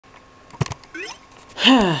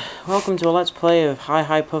Welcome to a Let's Play of Hi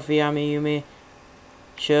Hi Puffy AmiYumi,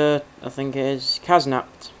 sure, I think it is,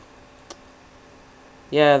 Kaznapped.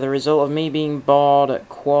 Yeah, the result of me being bored at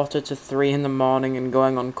 2:45 in the morning and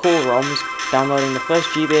going on Cool ROMs, downloading the first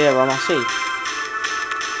GBA ROM I see.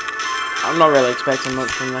 I'm not really expecting much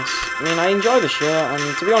from this. I mean, I enjoy the show,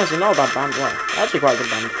 and to be honest, it's not a bad band. Well, actually quite a good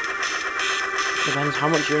band. Depends how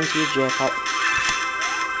much you're into your J-pop.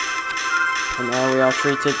 And there we are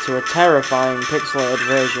treated to a terrifying pixelated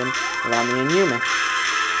version of Ami and Yumi.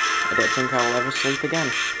 I don't think I'll ever sleep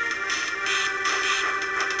again.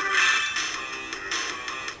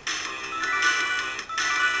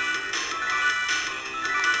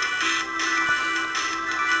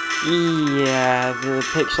 Yeah, the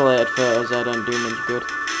pixelated photos there don't do much good.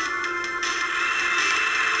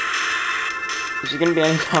 Is there going to be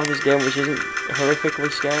any part of this game which isn't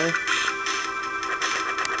horrifically scary?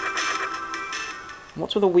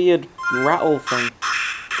 What's with a weird rattle thing?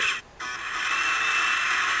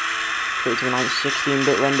 Pretty to a nice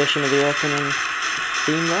 16-bit rendition of the opening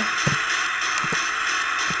theme there.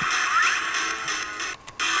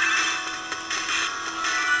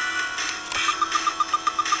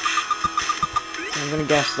 I'm gonna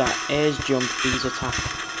guess that A's jump, B's attack.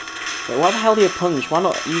 Wait, why the hell do you punch? Why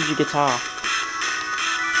not use your guitar?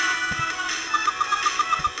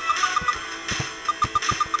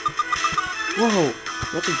 Whoa!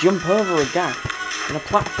 You have to jump over a gap in a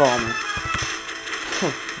platformer.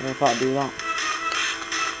 I never thought I'd do that.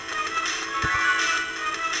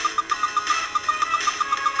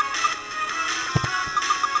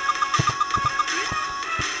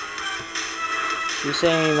 So you're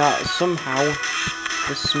saying that somehow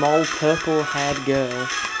this small purple-haired girl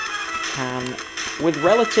can, with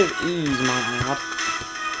relative ease, might I add,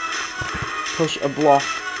 push a block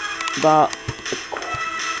that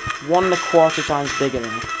 1 1/4 times bigger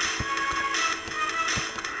than her.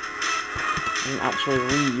 And actually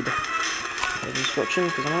read the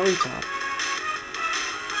instructions because I'm a retard.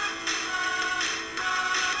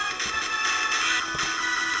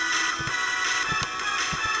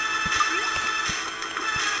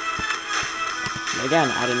 But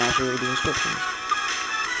again, I didn't actually read the instructions.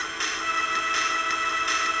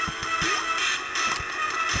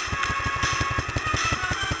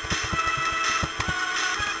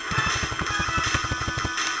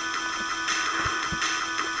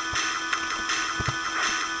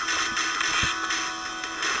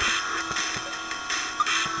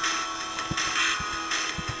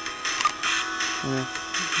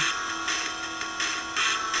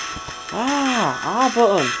 R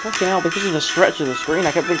button! Fucking hell, because of the stretch of the screen,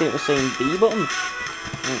 I kept thinking it was saying B button.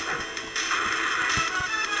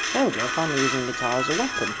 There we go, finally using the guitar as a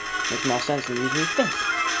weapon. Makes more sense than using your fist.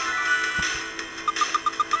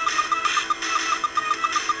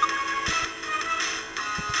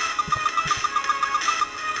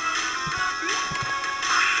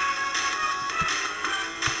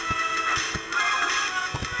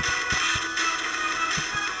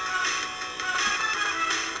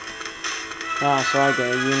 Ah, so I get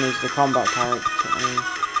it. Yumi's the combat character.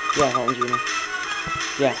 Yeah, that one's Yumi.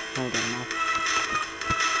 Yeah, I get it now.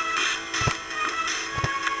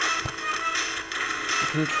 The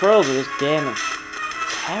controls of this game are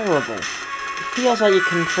terrible. It feels like you're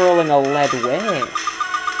controlling a lead weight.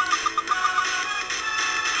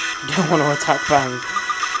 You don't want to attack fans.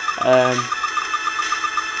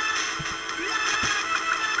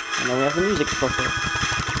 And then we have the music fucker.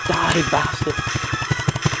 Die, bastard!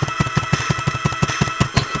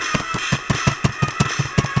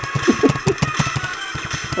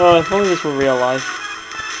 Oh, if only this were real life.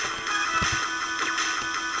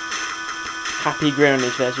 Happy grin on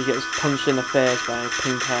his face, he gets punched in the face by a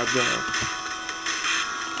pink-haired girl.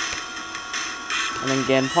 And then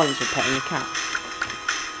gain points for petting a cat.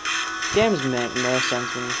 Games make no sense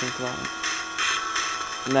when you think about it.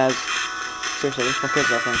 And there's... seriously, what the fuck is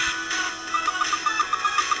that thing?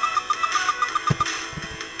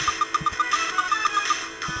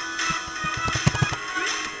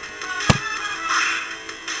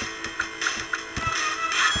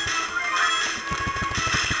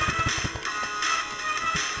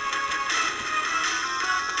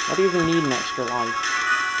 Why do you even need an extra life?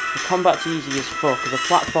 The combat's easy as fuck, the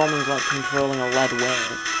platforming's like controlling a lead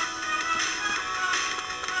weight.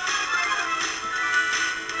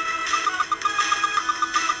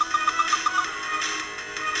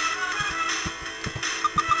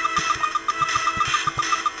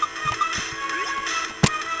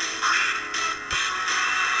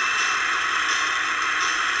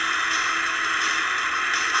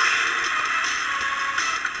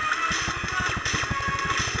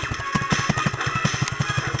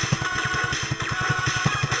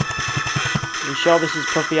 sure this is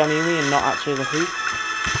Puffy AmiYumi and not actually the Who?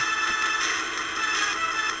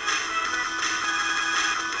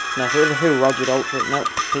 No, if it were the Who, Roger Daltrey. Nope,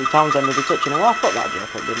 Pete Townsend would be touching him. Well, I thought that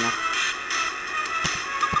joke up, didn't I?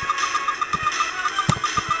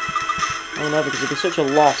 Oh no, because it'd be such a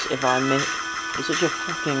loss if I it'd be such a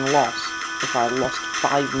fucking loss if I lost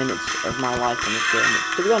 5 minutes of my life in this game.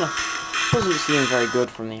 Which, to be honest, doesn't seem very good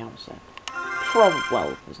from the outset.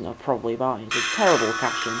 Well, there's no probably about it. It's a terrible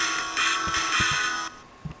cash-in.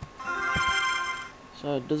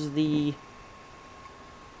 So, does the...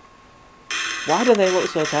 Why do they look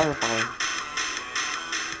so terrifying?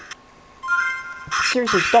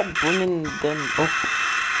 Seriously, stop bringing them up.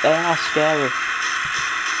 They are scary.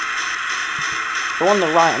 The one on the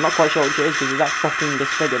right, I'm not quite sure which it is because that fucking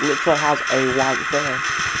disfigured literally has a white face.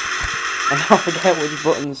 And I forget which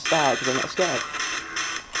buttons start because I'm not scared.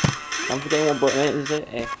 I'm forgetting what button it is. It?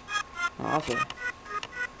 A. Oh, that's it.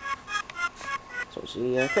 So it's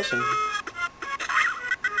the cutscene.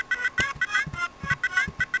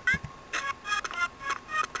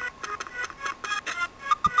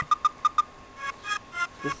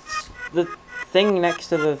 The thing next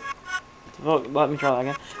to the... Let me try that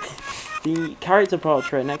again. The character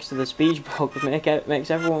portrait next to the speech bubble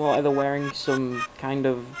makes everyone look like they're wearing some kind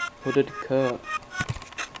of hooded coat.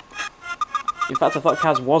 In fact, I thought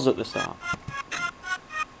Kaz was at the start.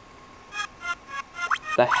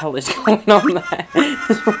 The hell is going on there?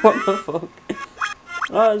 What the fuck?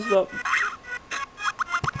 Oh, stop.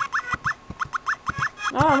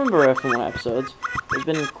 Oh, I remember her from one episodes. It's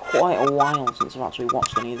been quite a while since I've actually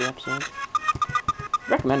watched any of the episodes.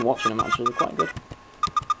 I recommend watching them actually, they're quite good.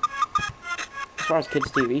 As far as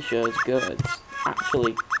kids' TV shows go, it's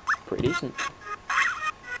actually pretty decent.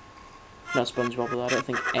 No SpongeBob, though. I don't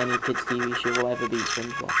think any kids' TV show will ever beat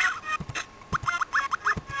SpongeBob.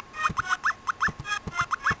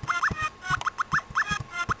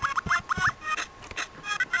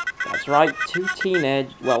 That's right, three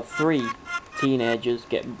teenagers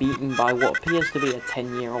get beaten by what appears to be a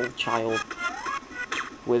 10-year-old child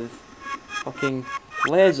with fucking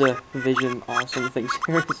laser vision or something,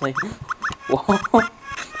 seriously. What?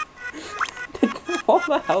 What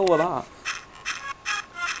the hell was that?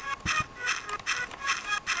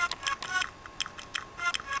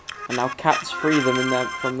 And now cats free them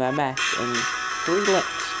from their mess in 3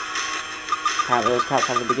 licks. Apparently those cats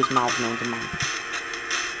have the biggest mouth known to man.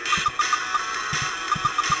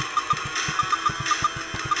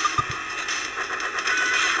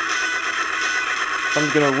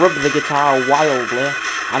 Someone's gonna rub the guitar wildly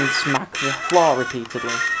and smack the floor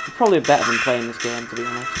repeatedly. It's probably better than playing this game, to be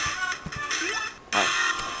honest.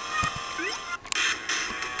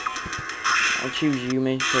 I'll choose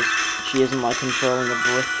Yumi because she isn't like controlling a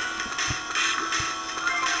brick.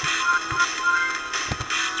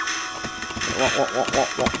 What?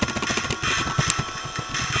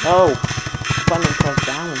 Oh! When they press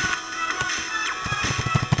down.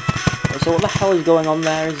 So what the hell is going on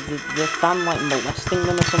there? Is the fan like molesting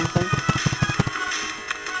them or something?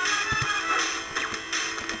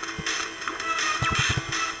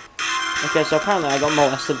 Okay, so apparently I got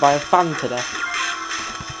molested by a fan today.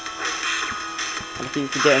 And I keep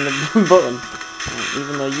forgetting the button.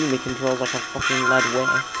 Even though Yumi controls like a fucking lead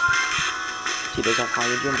weight. She does have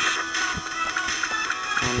higher jumps.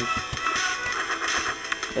 And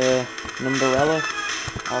Numberella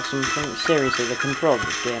or something. Seriously, the controls of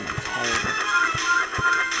this game are terrible.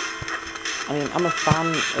 I mean, I'm a fan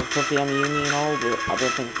of Puffy AmiYumi and all, but I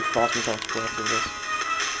don't think I could force myself to play through this.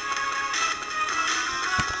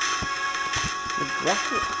 The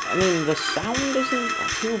graphics, I mean, the sound isn't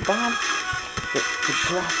too bad, but the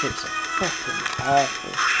graphics are fucking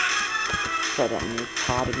awful. So I don't mean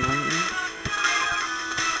retarded mountain.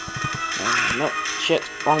 No, shit,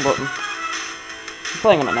 wrong button. You're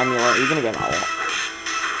playing on an emulator, you're gonna get that a lot.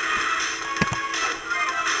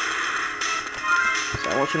 So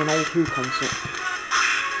watching an old Who concert.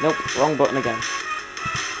 Nope, wrong button again.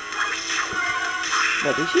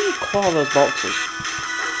 Wait, did she claw those boxes?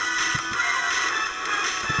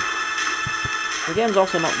 The game's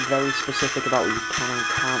also not very specific about what you can and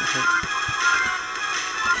can't hit.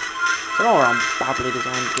 It's an all-around badly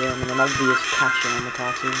designed game and an obvious cash-in on the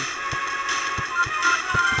cartoon.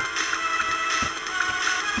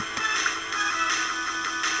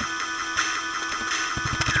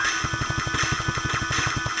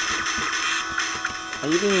 Are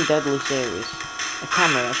you being deadly serious? A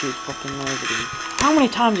camera that shoots fucking laser beams. How many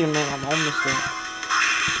times are you gonna make that on this thing?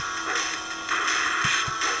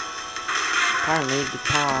 Apparently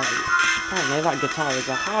that guitar is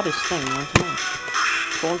the hardest thing known to man.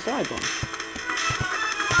 Go inside one.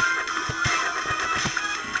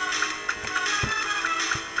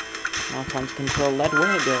 trying to control Lead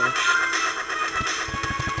Weight Girl.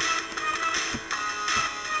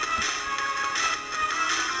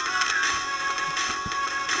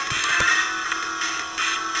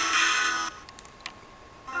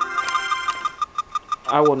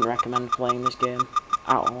 I wouldn't recommend playing this game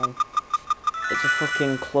at all. It's a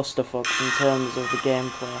fucking clusterfuck in terms of the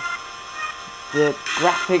gameplay. The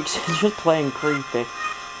graphics are just plain creepy,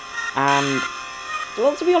 and,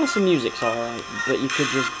 well, to be honest, the music's alright, but you could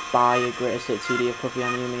just buy a greatest hit CD of Puffy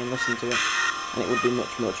AmiYumi and listen to it, and it would be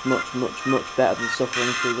much better than suffering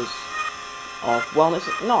through this awful, well, it's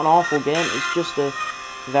not an awful game, it's just a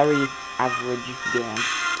very average game.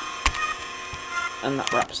 And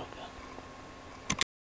that wraps up.